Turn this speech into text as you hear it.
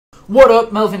What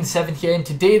up, Melvin7 here, and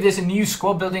today there's a new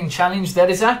squad building challenge that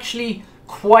is actually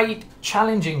quite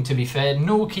challenging, to be fair.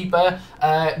 No keeper,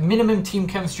 minimum team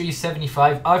chemistry is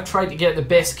 75. I've tried to get the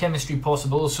best chemistry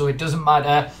possible, so it doesn't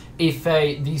matter if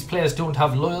these players don't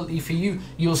have loyalty for you,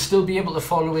 you'll still be able to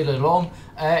follow it along.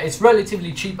 It's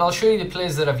relatively cheap. I'll show you the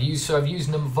players that I've used. So I've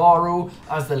used Navarro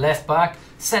as the left back.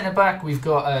 Centre back, we've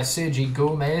got Sergi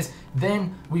Gomez.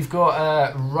 Then we've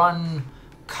got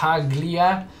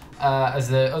Roncaglia as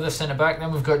the other centre back.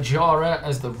 Then we've got Jara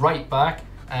as the right back.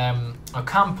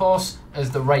 Ocampos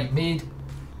as the right mid.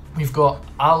 We've got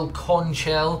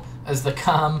Alconchel as the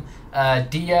cam.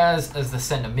 Diaz as the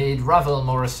centre mid, Ravel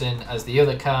Morrison as the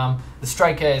other cam, the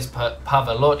striker is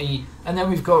Pavarotti, and then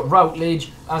we've got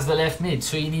Routledge as the left mid.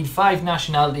 So you need 5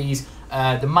 nationalities.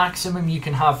 The maximum you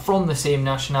can have from the same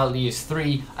nationality is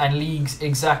 3, and leagues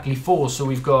exactly 4. So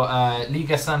we've got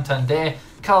Liga Santander,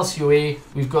 Calcio A,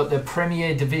 we've got the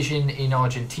Premier Division in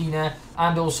Argentina,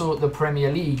 and also the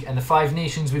Premier League. And the 5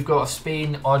 nations we've got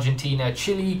Spain, Argentina,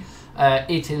 Chile,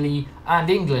 Italy, and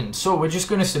England. So we're just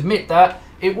going to submit that.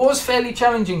 It was fairly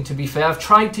challenging, to be fair. I've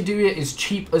tried to do it as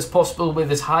cheap as possible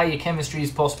with as high a chemistry as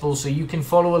possible, so you can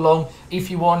follow along if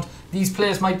you want. These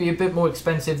players might be a bit more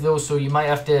expensive though, so you might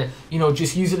have to,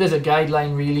 just use it as a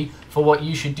guideline really for what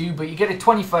you should do. But you get a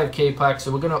 25k pack,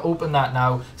 so we're going to open that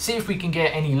now, see if we can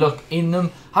get any luck in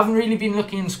them. Haven't really been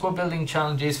looking in squad building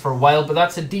challenges for a while, but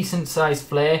that's a decent sized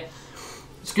flare.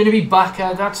 It's going to be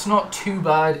Baka. That's not too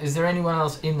bad. Is there anyone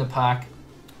else in the pack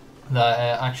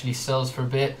that actually sells for a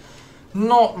bit?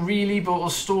 Not really, but we'll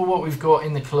store what we've got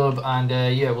in the club, and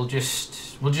yeah, we'll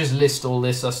just list all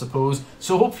this, I suppose.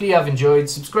 So hopefully you have enjoyed.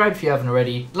 Subscribe if you haven't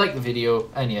already, like the video,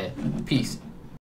 and yeah, peace.